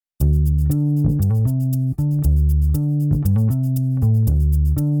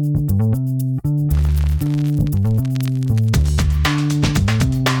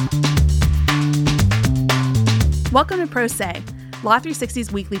Pro Se, Law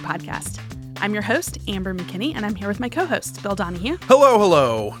 360's weekly podcast. I'm your host, Amber McKinney, and I'm here with my co-hosts, Bill Donahue. Hello,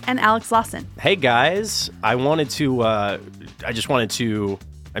 hello. And Alex Lawson. Hey, guys. I mean,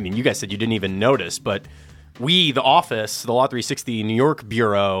 you guys said you didn't even notice, but we, the office, the Law 360 New York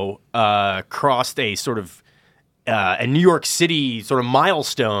Bureau, crossed a sort of a New York City sort of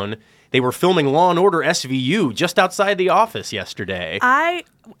milestone. They were filming Law & Order SVU just outside the office yesterday.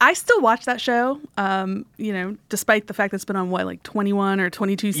 I still watch that show, despite the fact that it's been on, 21 or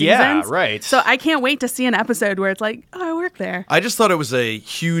 22 seasons? Yeah, right. So I can't wait to see an episode where it's like, oh, I work there. I just thought it was a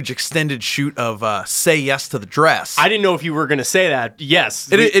huge extended shoot of Say Yes to the Dress. I didn't know if you were going to say that.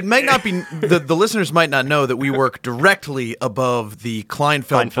 Yes. It might not be, the listeners might not know that we work directly above the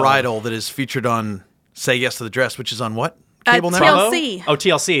Kleinfeld bridal that is featured on Say Yes to the Dress, which is on what? Cable network? TLC. Oh,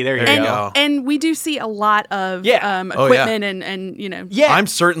 TLC. There you go. And we do see a lot of equipment and I'm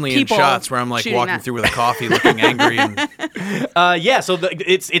certainly in shots where I'm like walking through with a coffee looking angry. So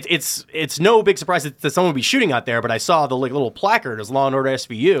it's no big surprise that someone would be shooting out there, but I saw the little placard as Law & Order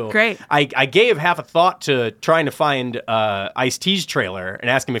SVU. Great. I gave half a thought to trying to find Ice-T's trailer and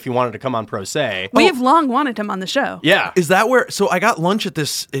ask him if he wanted to come on Pro Se. We have long wanted him on the show. Yeah. Is that where, so I got lunch at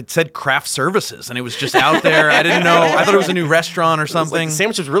this, it said craft services, and it was just out there. I didn't know, I thought it was a new restaurant or something. The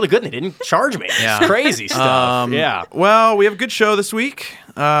sandwich was really good and they didn't charge me. Yeah. It's crazy stuff. Yeah. Well, we have a good show this week.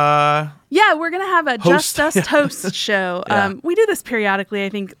 Yeah, we're going to have a Host. Just Us Toast show. Yeah. We do this periodically. I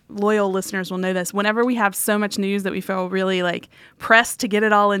think loyal listeners will know this. Whenever we have so much news that we feel really pressed to get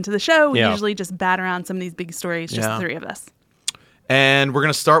it all into the show, we usually just bat around some of these big stories, just the three of us. And we're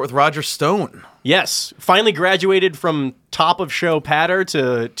going to start with Roger Stone. Yes. Finally graduated from top of show patter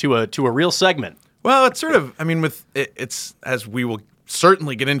to a real segment. Well, it's sort of, it's, as we will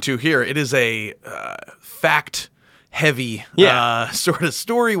certainly get into here, it is a fact-heavy sort of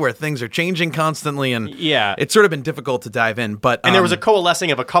story where things are changing constantly, and it's sort of been difficult to dive in. But there was a coalescing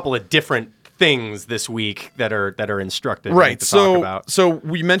of a couple of different things this week that are instructive. Right. To talk about. So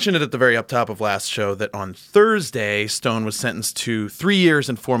we mentioned it at the very up top of last show that on Thursday, Stone was sentenced to 3 years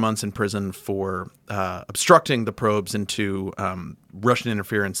and 4 months in prison for obstructing the probes into Russian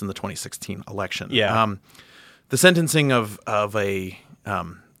interference in the 2016 election. Yeah. The sentencing of a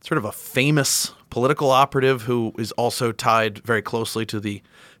sort of a famous political operative who is also tied very closely to the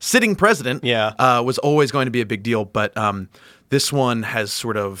sitting president was always going to be a big deal. But this one has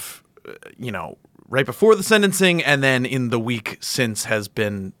sort of, right before the sentencing and then in the week since has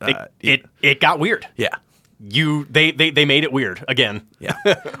been... It got weird. Yeah. They made it weird again. Yeah.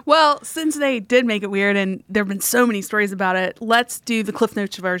 Well, since they did make it weird and there have been so many stories about it, let's do the Cliff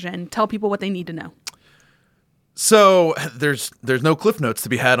Notes version. Tell people what they need to know. So there's no Cliff Notes to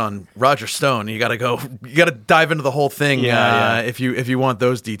be had on Roger Stone. You got to dive into the whole thing if you want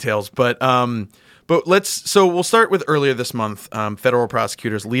those details. But we'll start with earlier this month. Federal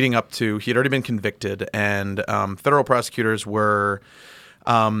prosecutors leading up to, he had already been convicted, and federal prosecutors were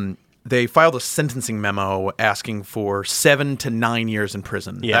they filed a sentencing memo asking for 7 to 9 years in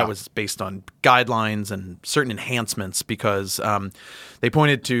prison. Yeah. That was based on guidelines and certain enhancements because they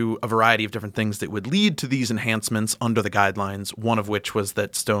pointed to a variety of different things that would lead to these enhancements under the guidelines, one of which was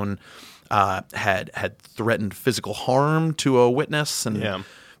that Stone had threatened physical harm to a witness and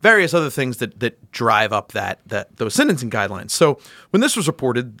various other things that drive up those sentencing guidelines. So when this was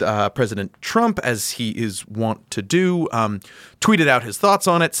reported, President Trump, as he is wont to do, tweeted out his thoughts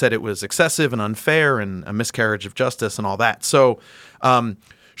on it, said it was excessive and unfair and a miscarriage of justice and all that. So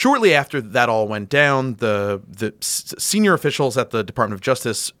shortly after that all went down, the senior officials at the Department of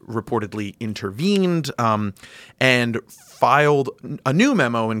Justice reportedly intervened and filed a new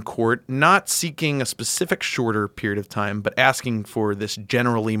memo in court, not seeking a specific shorter period of time, but asking for this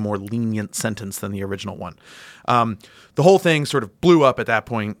generally more lenient sentence than the original one. The whole thing sort of blew up at that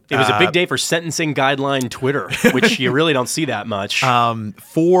point. It was a big day for sentencing guideline Twitter, which you really don't see that much. It was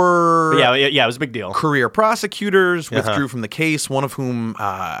a big deal. Career prosecutors withdrew from the case, one of whom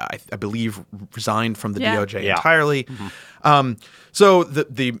I believe resigned from the DOJ entirely. Mm-hmm. So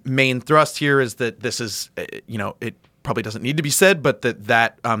the main thrust here is that this is, it probably doesn't need to be said, but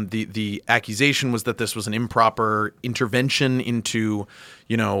the accusation was that this was an improper intervention into,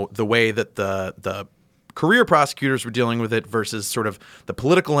 the way that the career prosecutors were dealing with it versus sort of the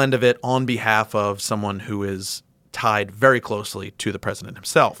political end of it on behalf of someone who is tied very closely to the president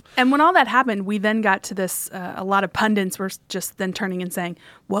himself. And when all that happened, we then got to this, a lot of pundits were just then turning and saying,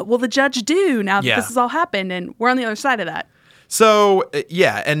 what will the judge do now that this has all happened? And we're on the other side of that. So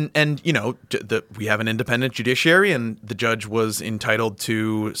yeah, and we have an independent judiciary, and the judge was entitled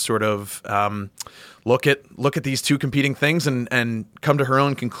to sort of look at these two competing things and come to her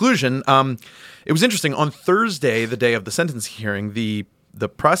own conclusion. It was interesting. On Thursday, the day of the sentencing hearing, the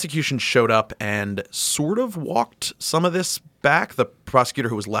prosecution showed up and sort of walked some of this back. The prosecutor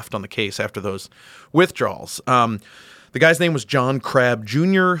who was left on the case after those withdrawals. The guy's name was John Crabb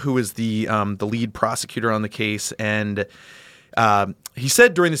Jr., who is the lead prosecutor on the case, and he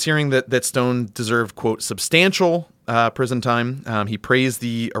said during this hearing that Stone deserved, quote, substantial prison time. He praised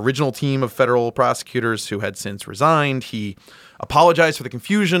the original team of federal prosecutors who had since resigned. He apologized for the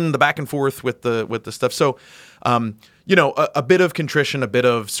confusion, the back and forth with the stuff. So, a bit of contrition, a bit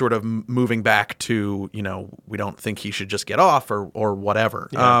of sort of moving back to, we don't think he should just get off or whatever.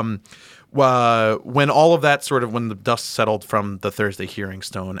 Yeah. When all of that when the dust settled from the Thursday hearing,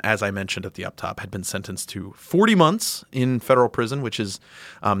 Stone, as I mentioned at the up top, had been sentenced to 40 months in federal prison, which is,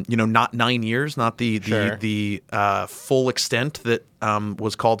 not 9 years, not the full extent that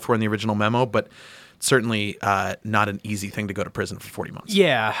was called for in the original memo, but certainly not an easy thing to go to prison for 40 months.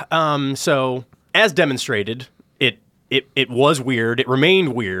 Yeah. So as demonstrated, it was weird. It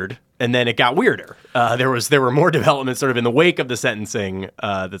remained weird. And then it got weirder. There were more developments sort of in the wake of the sentencing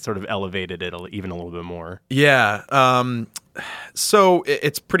that sort of elevated it even a little bit more. Yeah. So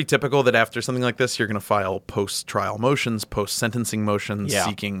it's pretty typical that after something like this, you're going to file post-trial motions, post-sentencing motions,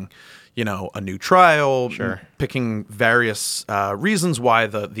 seeking, a new trial, picking various reasons why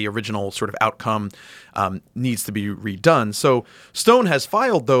the original sort of outcome needs to be redone. So Stone has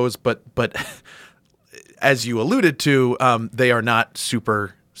filed those, but as you alluded to, they are not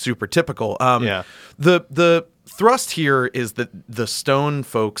super typical. The thrust here is that the Stone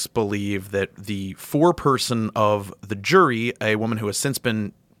folks believe that the foreperson of the jury, a woman who has since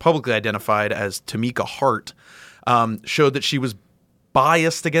been publicly identified as Tamika Hart, showed that she was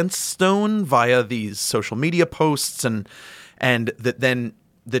biased against Stone via these social media posts, and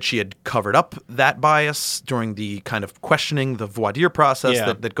that she had covered up that bias during the kind of questioning, the voir dire process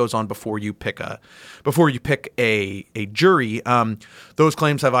that goes on before you pick a jury. Those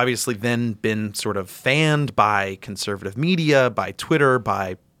claims have obviously then been sort of fanned by conservative media, by Twitter,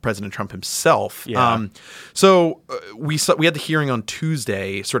 by President Trump himself. Yeah. So we had the hearing on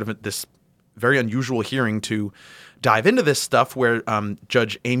Tuesday, sort of this very unusual hearing to dive into this stuff, where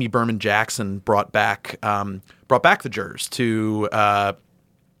Judge Amy Berman Jackson brought back the jurors to.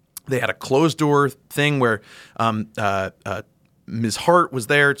 They had a closed door thing where Ms. Hart was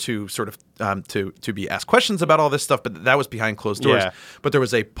there to sort of to be asked questions about all this stuff, but that was behind closed doors. Yeah. But there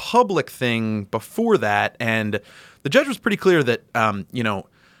was a public thing before that, and the judge was pretty clear that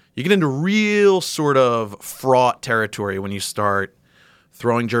you get into real sort of fraught territory when you start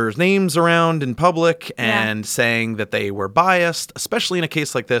throwing jurors' names around in public and saying that they were biased, especially in a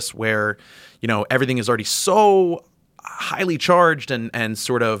case like this where everything is already so highly charged and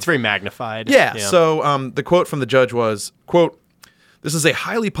sort of... It's very magnified. Yeah. So the quote from the judge was, quote, "This is a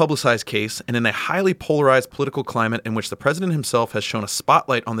highly publicized case and in a highly polarized political climate in which the president himself has shown a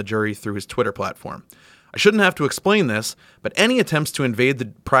spotlight on the jury through his Twitter platform. I shouldn't have to explain this, but any attempts to invade the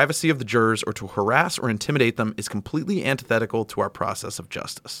privacy of the jurors or to harass or intimidate them is completely antithetical to our process of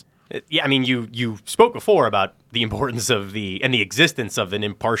justice." Yeah, I mean, you spoke before about the importance of the existence of an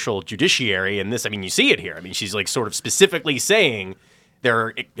impartial judiciary, and this, I mean, you see it here. I mean, she's like sort of specifically saying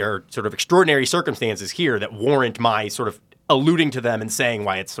there are sort of extraordinary circumstances here that warrant my sort of alluding to them and saying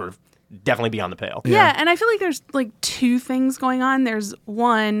why it's sort of definitely beyond the pale. Yeah, and I feel like there's like two things going on. There's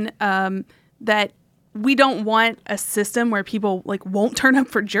one that we don't want a system where people like won't turn up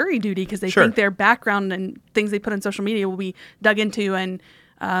for jury duty because they think their background and things they put on social media will be dug into, and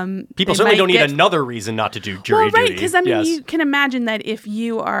people certainly don't need another reason not to do jury duty. Right, because I mean, you can imagine that if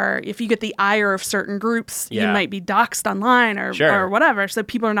you get the ire of certain groups, you might be doxxed online or whatever. So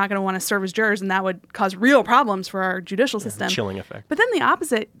people are not going to want to serve as jurors, and that would cause real problems for our judicial system. Chilling effect. But then the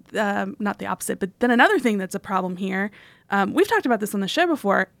opposite, not the opposite, but then another thing that's a problem here. We've talked about this on the show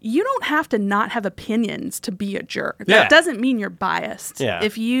before. You don't have to not have opinions to be a juror. That doesn't mean you're biased. Yeah.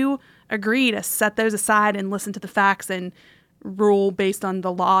 If you agree to set those aside and listen to the facts and rule based on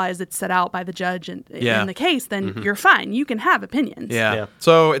the law as it's set out by the judge in the case, then you're fine. You can have opinions. Yeah.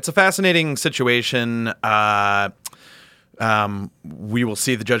 So it's a fascinating situation. We will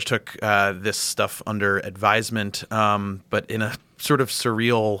see. The judge took this stuff under advisement, but in a sort of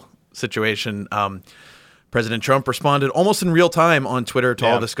surreal situation, President Trump responded almost in real time on Twitter to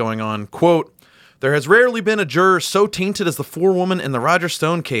all this going on. Quote, "There has rarely been a juror so tainted as the forewoman in the Roger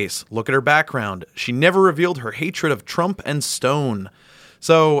Stone case. Look at her background. She never revealed her hatred of Trump and Stone."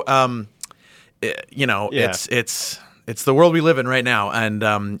 So, it's it's the world we live in right now,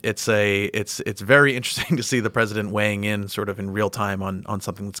 and it's very interesting to see the president weighing in sort of in real time on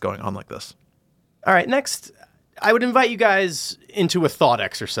something that's going on like this. All right, next, I would invite you guys into a thought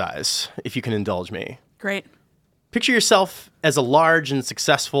exercise, if you can indulge me. Great. Picture yourself as a large and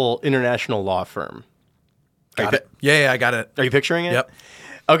successful international law firm. Got it. Yeah, I got it. Are you picturing it? Yep.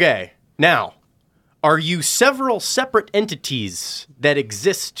 Okay, now, are you several separate entities that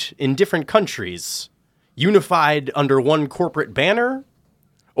exist in different countries, unified under one corporate banner?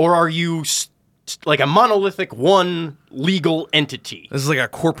 Or are you like a monolithic one legal entity? This is like a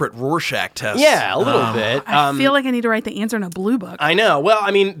corporate Rorschach test. Yeah, a little bit. I feel like I need to write the answer in a blue book. I know. Well,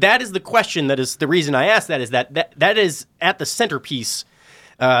 I mean, that is the question. That is the reason I asked that, is that is at the centerpiece.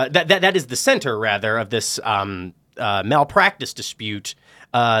 That is the center, rather, of this malpractice dispute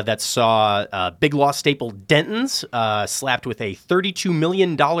that saw Big Law staple Dentons slapped with a $32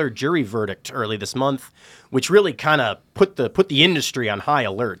 million jury verdict early this month, which really kind of put the industry on high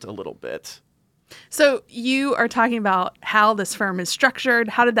alert a little bit. So you are talking about how this firm is structured.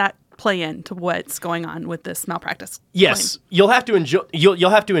 How did that play into what's going on with this malpractice Yes, claim? you'll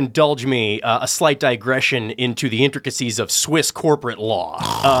have to indulge me a slight digression into the intricacies of Swiss corporate law.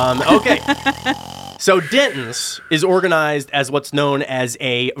 Okay. So Dentons is organized as what's known as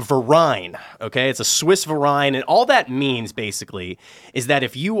a Verein, okay? It's a Swiss Verein, and all that means, basically, is that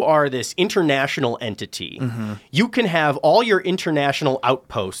if you are this international entity, you can have all your international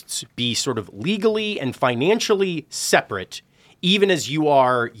outposts be sort of legally and financially separate, even as you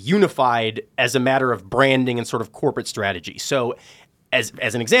are unified as a matter of branding and sort of corporate strategy. So, as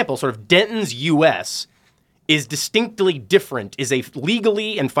an example, sort of Dentons US is distinctly different, is a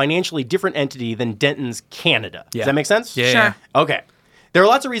legally and financially different entity than Dentons Canada. Yeah. Does that make sense? Yeah. Sure. Okay. There are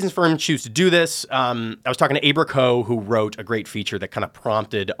lots of reasons firms choose to do this. I was talking to Abra Coe, who wrote a great feature that kind of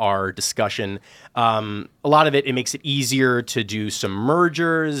prompted our discussion. A lot of it makes it easier to do some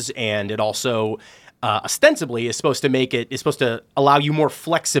mergers, and it also ostensibly is supposed to allow you more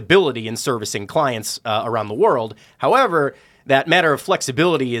flexibility in servicing clients around the world. However, that matter of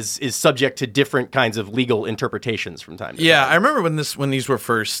flexibility is subject to different kinds of legal interpretations from time to time. Yeah, I remember when these were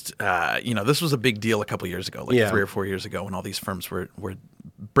first, this was a big deal a couple years ago, like 3 or 4 years ago, when all these firms were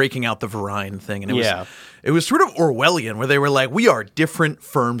breaking out the Verein thing, and it was sort of Orwellian, where they were like, we are different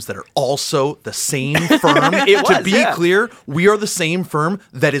firms that are also the same firm. To be clear, we are the same firm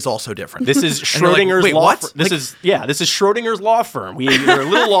that is also different. This is Schrodinger's like, law firm. This is Schrodinger's law firm. We're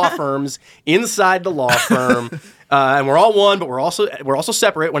little law firms inside the law firm. And we're all one, but we're also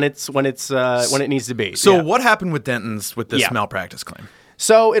separate when it needs to be. So what happened with Dentons with this malpractice claim?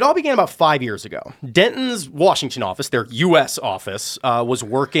 So it all began about 5 years ago. Dentons' Washington office, their U.S. office, was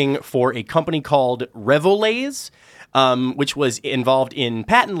working for a company called Revolaise, which was involved in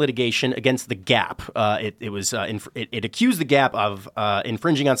patent litigation against the Gap. It accused the Gap of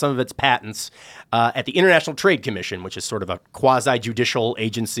infringing on some of its patents at the International Trade Commission, which is sort of a quasi-judicial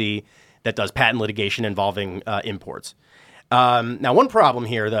agency that does patent litigation involving imports. Now, one problem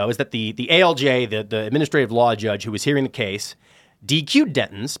here, though, is that the ALJ, the administrative law judge who was hearing the case, DQ'd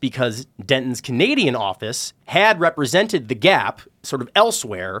Dentons because Dentons' Canadian office had represented the Gap sort of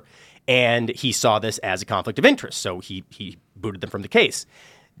elsewhere, and he saw this as a conflict of interest, so he booted them from the case.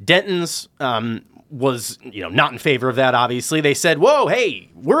 Dentons was not in favor of that, obviously. They said, whoa, hey,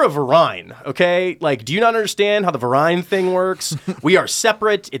 we're a Verein, okay? Like, do you not understand how the Verein thing works? We are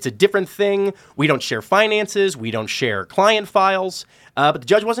separate. It's a different thing. We don't share finances. We don't share client files. But the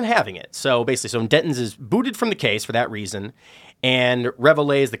judge wasn't having it. So basically, Dentons is booted from the case for that reason. And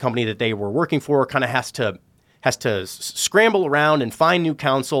Revolaise, the company that they were working for, kind of has to scramble around and find new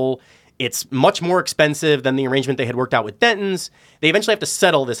counsel. It's much more expensive than the arrangement they had worked out with Dentons. They eventually have to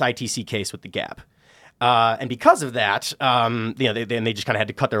settle this ITC case with the Gap. And because of that, they just kind of had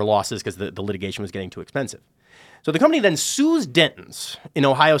to cut their losses because the litigation was getting too expensive. So the company then sues Dentons in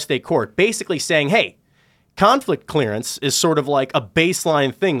Ohio State Court, basically saying, hey, conflict clearance is sort of like a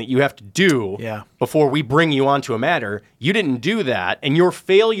baseline thing that you have to do before we bring you onto a matter. You didn't do that, and your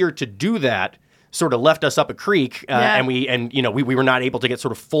failure to do that sort of left us up a creek, and we were not able to get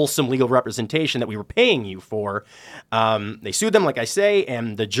sort of fulsome legal representation that we were paying you for. They sued them, like I say,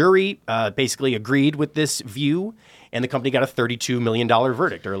 and the jury basically agreed with this view, and the company got a $32 million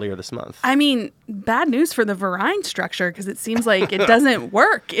verdict earlier this month. I mean, bad news for the Verein structure, because it seems like it doesn't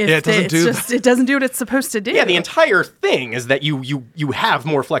work. It doesn't do what it's supposed to do. Yeah, the entire thing is that you have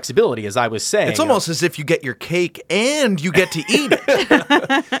more flexibility, as I was saying. It's almost as if you get your cake and you get to eat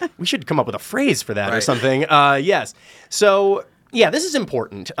it. We should come up with a phrase for that or something. Yes. So, yeah, this is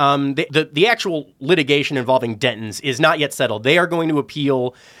important. The actual litigation involving Dentons is not yet settled. They are going to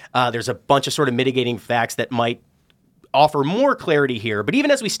appeal. There's a bunch of sort of mitigating facts that might offer more clarity here. But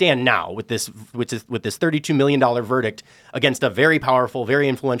even as we stand now with this $32 million verdict against a very powerful, very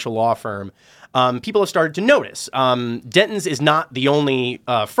influential law firm, people have started to notice. Dentons is not the only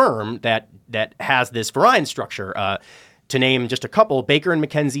firm that has this Verian structure. To name just a couple, Baker &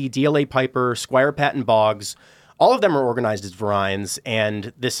 McKenzie, DLA Piper, Squire Patton Boggs, all of them are organized as Verians,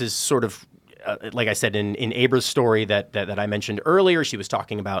 and this is sort of, like I said in Abra's story that I mentioned earlier, she was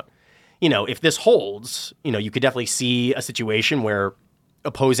talking about, if this holds, you could definitely see a situation where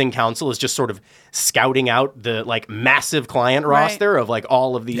opposing counsel is just sort of scouting out the massive client roster of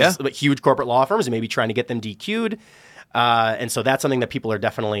all of these huge corporate law firms and maybe trying to get them DQ'd. And so that's something that people are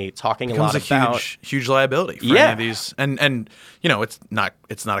definitely talking a lot about. Huge liability for any of these, and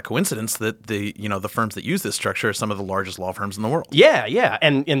it's not a coincidence that the firms that use this structure are some of the largest law firms in the world. Yeah,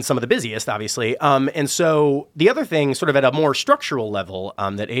 and some of the busiest, obviously. And so the other thing, sort of at a more structural level,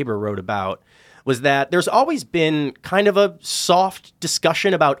 that Abra wrote about was that there's always been kind of a soft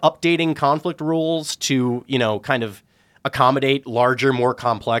discussion about updating conflict rules to kind of accommodate larger, more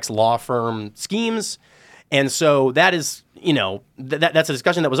complex law firm schemes. And so that is, that's a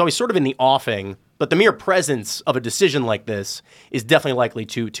discussion that was always sort of in the offing, but the mere presence of a decision like this is definitely likely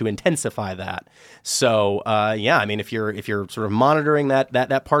to intensify that. So, if you're sort of monitoring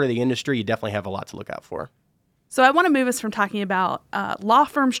that part of the industry, you definitely have a lot to look out for. So I want to move us from talking about law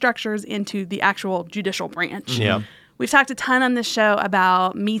firm structures into the actual judicial branch. Yeah. We've talked a ton on this show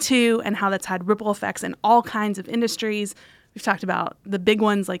about Me Too and how that's had ripple effects in all kinds of industries. We've talked about the big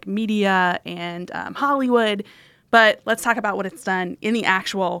ones like media and Hollywood, but let's talk about what it's done in the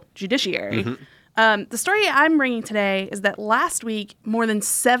actual judiciary. Mm-hmm. The story I'm bringing today is that last week, more than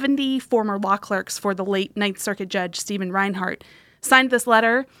 70 former law clerks for the late Ninth Circuit Judge Stephen Reinhart signed this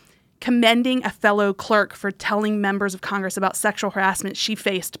letter commending a fellow clerk for telling members of Congress about sexual harassment she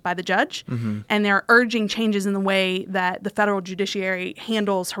faced by the judge. Mm-hmm. And they're urging changes in the way that the federal judiciary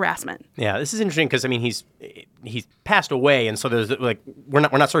handles harassment. Yeah, this is interesting because, he's passed away. And so there's we're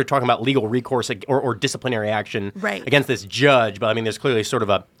not sort of talking about legal recourse or disciplinary action against this judge. But there's clearly sort of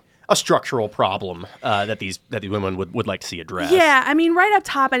a structural problem that these women would like to see addressed. Yeah, right up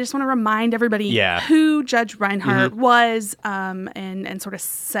top, I just want to remind everybody who Judge Reinhart was and sort of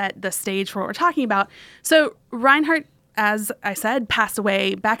set the stage for what we're talking about. So Reinhart, as I said, passed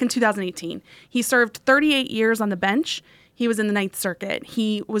away back in 2018. He served 38 years on the bench. He was in the Ninth Circuit.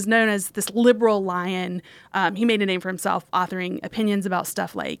 He was known as this liberal lion. He made a name for himself authoring opinions about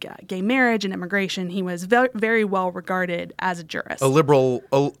stuff like gay marriage and immigration. He was very well regarded as a jurist. A liberal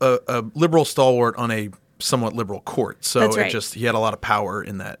stalwart on a somewhat liberal court. So That's right. He had a lot of power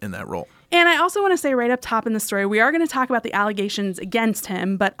in that role. And I also want to say right up top in the story, we are going to talk about the allegations against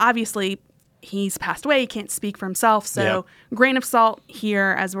him, but obviously he's passed away. He can't speak for himself. So grain of salt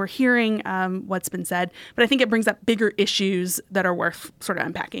here as we're hearing what's been said. But I think it brings up bigger issues that are worth sort of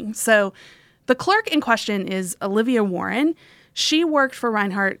unpacking. So the clerk in question is Olivia Warren. She worked for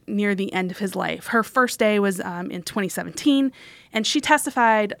Reinhart near the end of his life. Her first day was in 2017. And she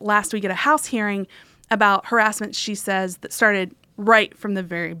testified last week at a House hearing about harassment, she says, that started right from the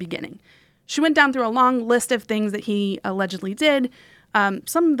very beginning. She went down through a long list of things that he allegedly did.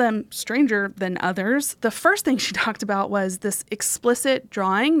 Some of them stranger than others. The first thing she talked about was this explicit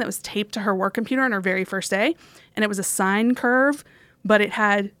drawing that was taped to her work computer on her very first day. And it was a sine curve, but it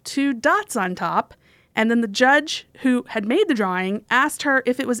had 2 dots on top. And then the judge who had made the drawing asked her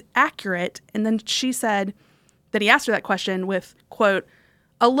if it was accurate. And then she said that he asked her that question with, quote,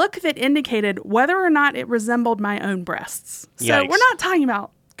 a look that indicated whether or not it resembled my own breasts. So Yikes. We're not talking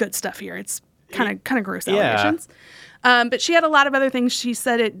about good stuff here. It's kind of gross allegations. But she had a lot of other things. She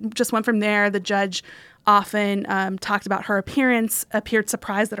said it just went from there. The judge often talked about her appearance, appeared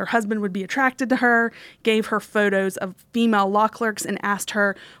surprised that her husband would be attracted to her, gave her photos of female law clerks and asked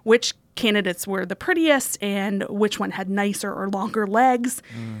her which candidates were the prettiest and which one had nicer or longer legs.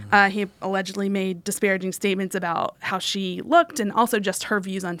 He allegedly made disparaging statements about how she looked and also just her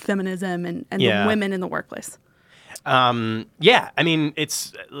views on feminism and the women in the workplace.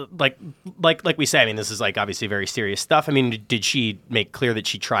 It's like we say, this is obviously very serious stuff. Did she make clear that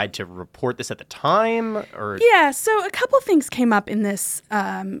she tried to report this at the time or? Yeah. So a couple things came up in this,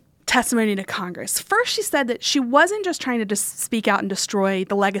 testimony to Congress. First, she said that she wasn't just trying to just speak out and destroy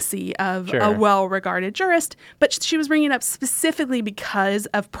the legacy of a well-regarded jurist, but she was bringing it up specifically because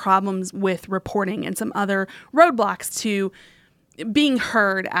of problems with reporting and some other roadblocks to being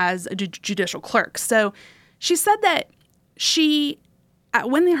heard as a judicial clerk. So she said that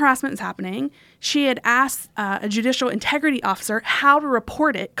when the harassment was happening, she had asked a judicial integrity officer how to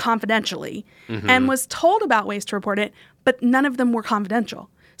report it confidentially and was told about ways to report it, but none of them were confidential.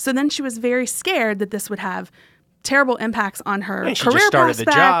 So then she was very scared that this would have terrible impacts on her And she career just started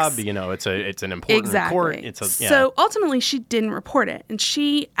prospects. the job. It's an important court. So ultimately, she didn't report it. And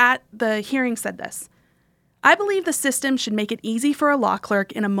she, at the hearing, said this: "I believe the system should make it easy for a law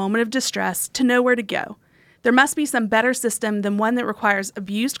clerk in a moment of distress to know where to go. There must be some better system than one that requires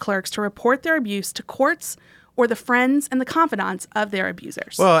abused clerks to report their abuse to courts or the friends and the confidants of their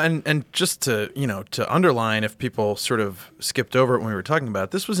abusers." Well, and just to underline, if people sort of skipped over it when we were talking about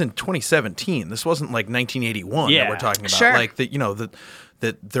it, this was in 2017. This wasn't like 1981 that we're talking about. Sure. Like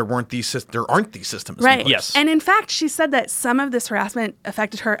that there aren't these systems. Right. In place. Yes. And in fact, she said that some of this harassment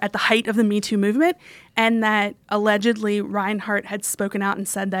affected her at the height of the Me Too movement, and that allegedly Reinhart had spoken out and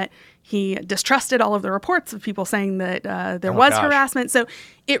said that he distrusted all of the reports of people saying that there was harassment. So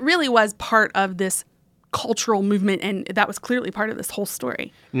it really was part of this cultural movement, and that was clearly part of this whole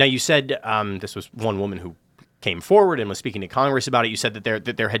story. Now, you said this was one woman who came forward and was speaking to Congress about it. You said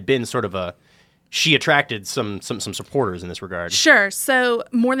that there had been sort of she attracted some supporters in this regard. Sure. So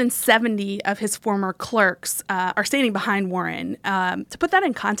more than 70 of his former clerks are standing behind Warren. To put that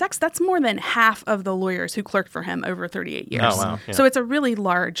in context, that's more than half of the lawyers who clerked for him over 38 years. Oh, wow. Yeah. So it's a really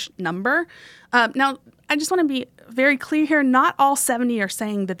large number. Now, I just want to be very clear here. Not all 70 are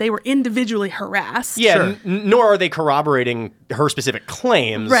saying that they were individually harassed. Yeah, nor are they corroborating her specific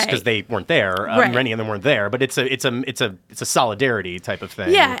claims because Right. they weren't there. Right. Many of them weren't there, but it's a solidarity type of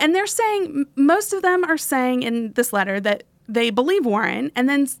thing. Yeah, and they're saying, most of them are saying in this letter that they believe Warren, and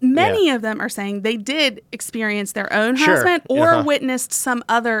then many of them are saying they did experience their own harassment or witnessed some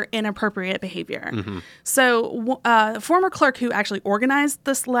other inappropriate behavior. So the former clerk who actually organized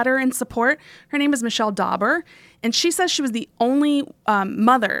this letter in support, her name is Michelle Dauber, and she says she was the only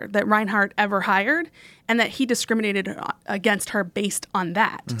mother that Reinhart ever hired, and that he discriminated against her based on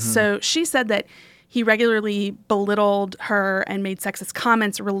that. So she said that he regularly belittled her and made sexist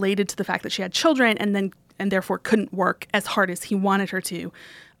comments related to the fact that she had children, and therefore couldn't work as hard as he wanted her to.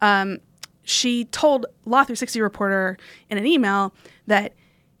 She told Law 360 reporter in an email that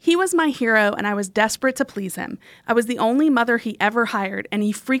he was my hero and I was desperate to please him. I was the only mother he ever hired, and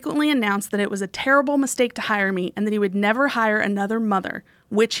he frequently announced that it was a terrible mistake to hire me and that he would never hire another mother,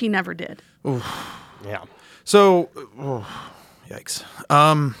 which he never did. Yeah. So, yikes.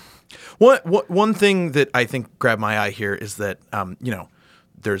 One thing that I think grabbed my eye here is that,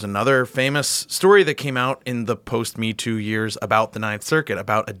 there's another famous story that came out in the post-Me Too years about the Ninth Circuit,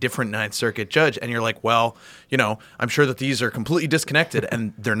 about a different Ninth Circuit judge. And you're like, well, I'm sure that these are completely disconnected,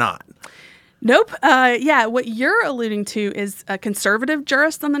 and they're not. Nope. What you're alluding to is a conservative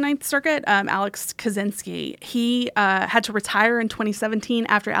jurist on the Ninth Circuit, Alex Kaczynski. He had to retire in 2017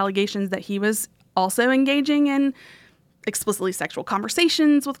 after allegations that he was also engaging in explicitly sexual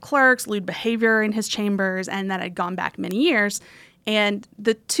conversations with clerks, lewd behavior in his chambers, and that had gone back many years. And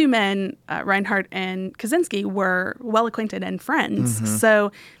the two men, Reinhart and Kaczynski, were well acquainted and friends.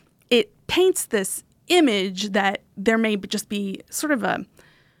 So it paints this image that there may just be sort of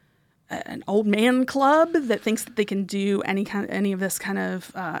an old man club that thinks that they can do any of this kind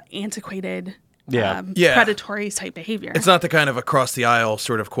of antiquated, predatory type behavior. It's not the kind of across the aisle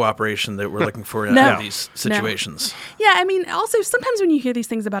sort of cooperation that we're looking for in these situations. Yeah, I mean, also sometimes when you hear these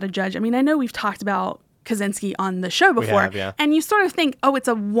things about a judge, I mean, I know we've talked about Kaczynski on the show before, and you sort of think, oh, it's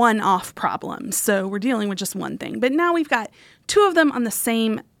a one-off problem, so we're dealing with just one thing. But now we've got two of them on the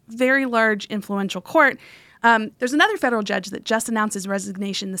same very large, influential court. There's another federal judge that just announced his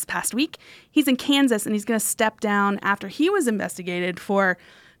resignation this past week. He's in Kansas, and he's going to step down after he was investigated for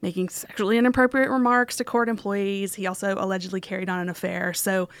making sexually inappropriate remarks to court employees. He also allegedly carried on an affair,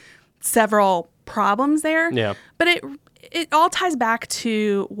 so several problems there. Yeah. But it all ties back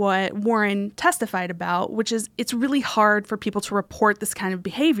to what Warren testified about, which is it's really hard for people to report this kind of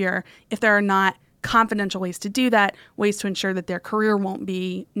behavior if there are not confidential ways to do that, ways to ensure that their career won't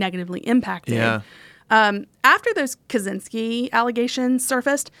be negatively impacted. Yeah. After those Kaczynski allegations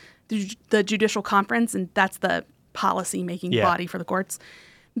surfaced, the Judicial Conference, and that's the policy-making body for the courts,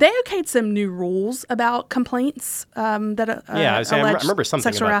 they okayed some new rules about complaints that I remember something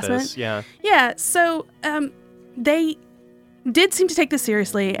sexual about harassment. this. Yeah. Yeah, so they did seem to take this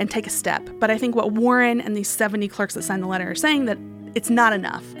seriously and take a step. But I think what Warren and these 70 clerks that signed the letter are saying that it's not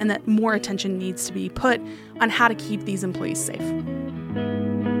enough and that more attention needs to be put on how to keep these employees safe.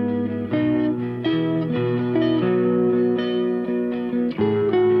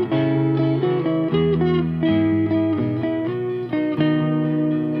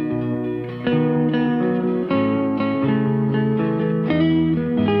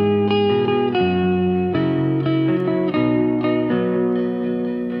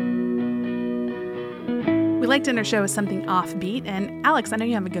 like to end our show with something offbeat. And Alex, I know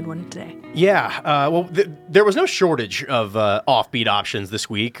you have a good one today. Yeah, well, there was no shortage of offbeat options this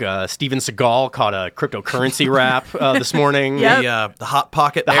week. Steven Seagal caught a cryptocurrency rap this morning. Yep. The Hot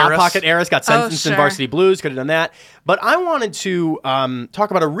Pocket The heiress. Hot Pocket heiress got sentenced in sure. Varsity Blues. Could have done that. But I wanted to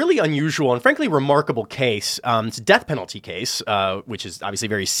talk about a really unusual and frankly remarkable case. It's a death penalty case, which is obviously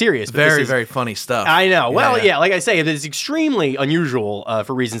very serious. But Very, very funny stuff. I know. Well, Yeah. yeah, like I say, it is extremely unusual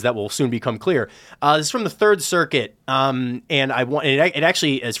for reasons that will soon become clear. This is from the Third Circuit, and it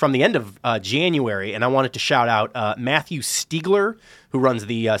actually is from the end of January, and I wanted to shout out Matthew Stiegler, who runs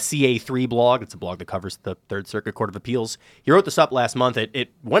the CA3 blog. It's a blog that covers the Third Circuit Court of Appeals. He wrote this up last month.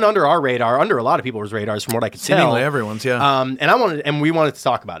 It went under our radar, under a lot of people's radars, from what I could tell. Seemingly everyone's, yeah. And we wanted to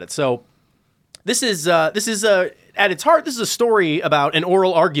talk about it. So this is at its heart, this is a story about an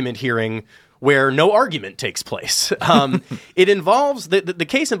oral argument hearing where no argument takes place. It involves the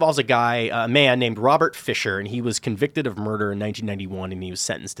case involves a man named Robert Fisher, and he was convicted of murder in 1991, and he was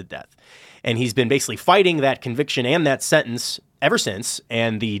sentenced to death. And he's been basically fighting that conviction and that sentence ever since.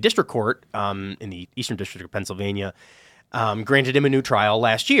 And the district court in the Eastern District of Pennsylvania granted him a new trial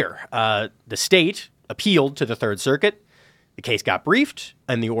last year. The state appealed to the Third Circuit. The case got briefed,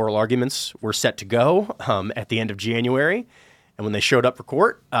 and the oral arguments were set to go at the end of January. And when they showed up for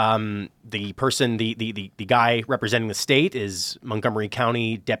court, the guy representing the state is Montgomery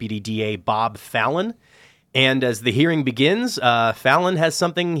County Deputy DA Bob Fallon. And as the hearing begins, Fallon has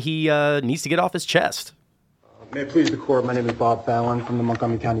something he needs to get off his chest. May it please the court, my name is Bob Fallon from the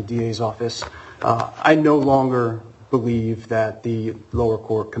Montgomery County DA's office. I no longer believe that the lower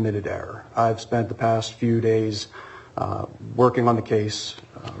court committed error. I've spent the past few days working on the case,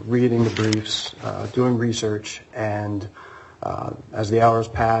 reading the briefs, doing research, and as the hours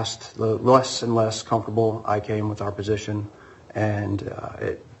passed, the less and less comfortable I came with our position, and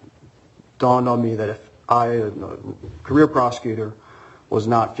it dawned on me that if I, a career prosecutor, was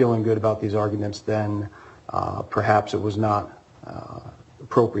not feeling good about these arguments, then perhaps it was not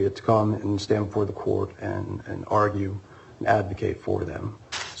appropriate to come and stand before the court and argue and advocate for them.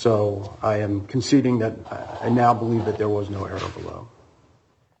 So I am conceding that I now believe that there was no error below.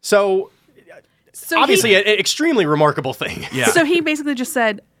 So obviously, an extremely remarkable thing. Yeah. So he basically just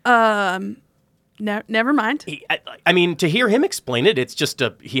said, never mind. I mean, to hear him explain it, it's just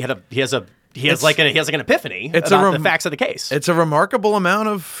he has like an epiphany about the facts of the case. It's a remarkable amount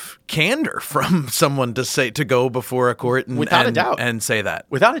of candor from someone to go before a court and, Without a doubt. and say that.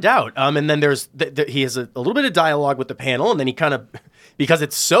 Without a doubt. And then there's he has a little bit of dialogue with the panel, and then he kind of, because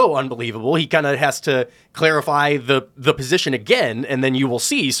it's so unbelievable, he kind of has to clarify the position again, and then you will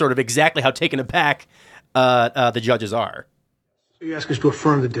see sort of exactly how taken aback the judges are. So you ask us to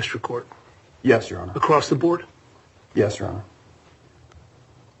affirm the district court? Yes, Your Honor. Across the board? Yes, Your Honor.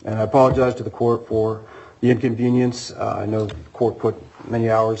 And I apologize to the court for the inconvenience. I know the court put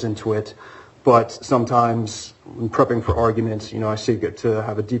many hours into it, but sometimes when prepping for arguments, I seek to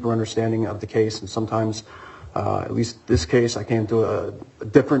have a deeper understanding of the case, and sometimes, at least this case, I came to a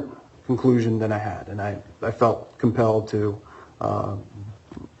different conclusion than I had, and I felt compelled to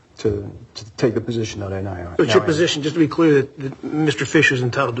take the position that I now am. So it's your position, just to be clear, that Mr. Fisher is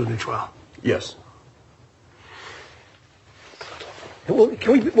entitled to a new trial? Yes. We'll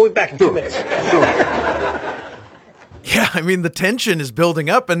be back in 2 minutes. Yeah, I mean the tension is building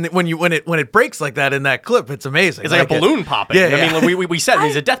up, and when it breaks like that in that clip, it's amazing. It's like a balloon popping. Yeah, I mean, we said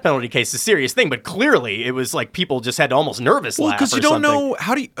it's a death penalty case, it's a serious thing, but clearly it was like people just had to almost nervous laugh. Because you don't know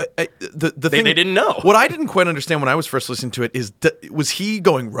how do you the thing they didn't know. What I didn't quite understand when I was first listening to it is was he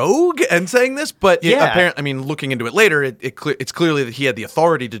going rogue and saying this? But yeah, apparently, I mean, looking into it later, it's clearly that he had the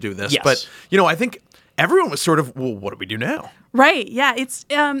authority to do this. Yes. But I think everyone was sort of, well, what do we do now? Right. Yeah. It's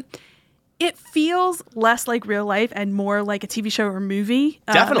it feels less like real life and more like a TV show or movie.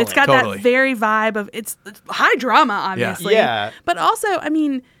 Definitely. It's got Totally. that very vibe of it's high drama, obviously. Yeah. But also, I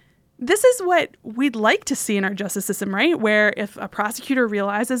mean, this is what we'd like to see in our justice system, right? Where if a prosecutor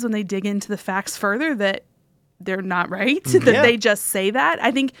realizes when they dig into the facts further that they're not right, that they just say that. I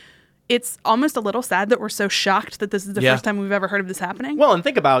think it's almost a little sad that we're so shocked that this is the first time we've ever heard of this happening. Well, and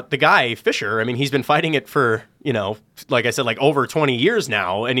think about the guy, Fisher. I mean, he's been fighting it for, like I said, like over 20 years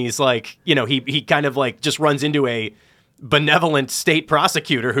now. And he's like, he kind of like just runs into a benevolent state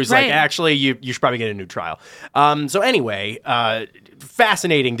prosecutor who's like, actually, you should probably get a new trial. So anyway,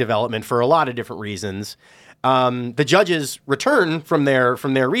 fascinating development for a lot of different reasons. The judges return from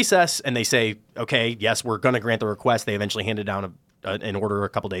their recess and they say, okay, yes, we're going to grant the request. They eventually handed down an order a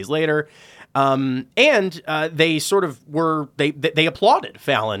couple days later. And they sort of they applauded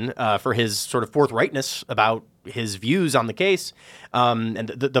Fallon for his sort of forthrightness about his views on the case. And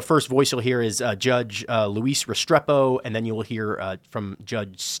the first voice you'll hear is Judge Luis Restrepo, and then you'll hear from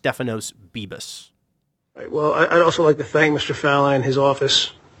Judge Stefanos Bibas. Right, well, I'd also like to thank Mr. Fallon and his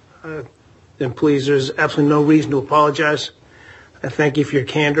office. And please, there's absolutely no reason to apologize. I thank you for your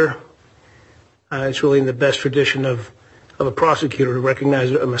candor. It's really in the best tradition of a prosecutor to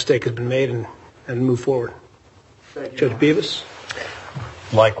recognize a mistake has been made and move forward. Thank you, Judge Bibas.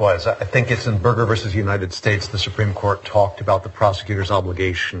 Likewise, I think it's in Berger versus United States, the Supreme Court talked about the prosecutor's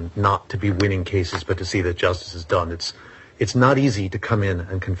obligation not to be winning cases, but to see that justice is done. It's not easy to come in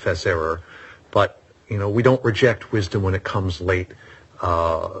and confess error, but we don't reject wisdom when it comes late.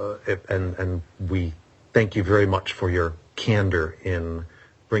 And we thank you very much for your candor in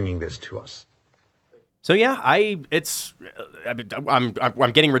bringing this to us. So yeah, I'm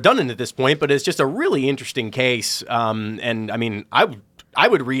getting redundant at this point, but it's just a really interesting case. And I mean, I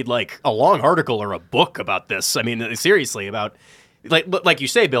would read like a long article or a book about this. I mean, seriously, about like you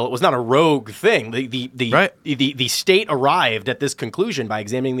say, Bill, it was not a rogue thing. The state arrived at this conclusion by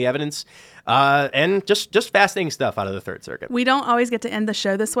examining the evidence, and just fascinating stuff out of the Third Circuit. We don't always get to end the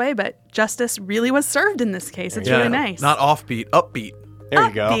show this way, but justice really was served in this case. It's really nice. Not offbeat, upbeat. There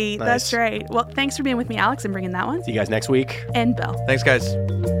you go. Nice. That's right. Well, thanks for being with me, Alex, and bringing that one. See you guys next week. And Bill. Thanks, guys.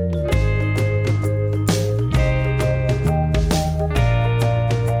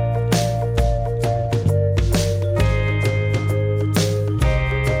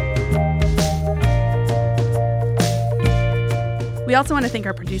 We also want to thank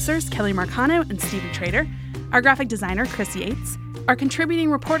our producers, Kelly Marcano and Stephen Trader, our graphic designer, Chris Yates, our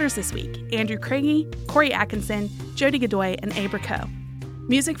contributing reporters this week, Andrew Craigie, Corey Atkinson, Jody Godoy, and Abra Coe.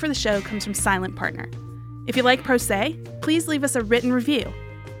 Music for the show comes from Silent Partner. If you like Pro Se, please leave us a written review.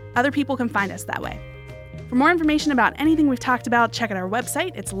 Other people can find us that way. For more information about anything we've talked about, check out our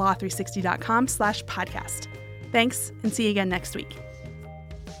website. It's law360.com/podcast. Thanks, and see you again next week.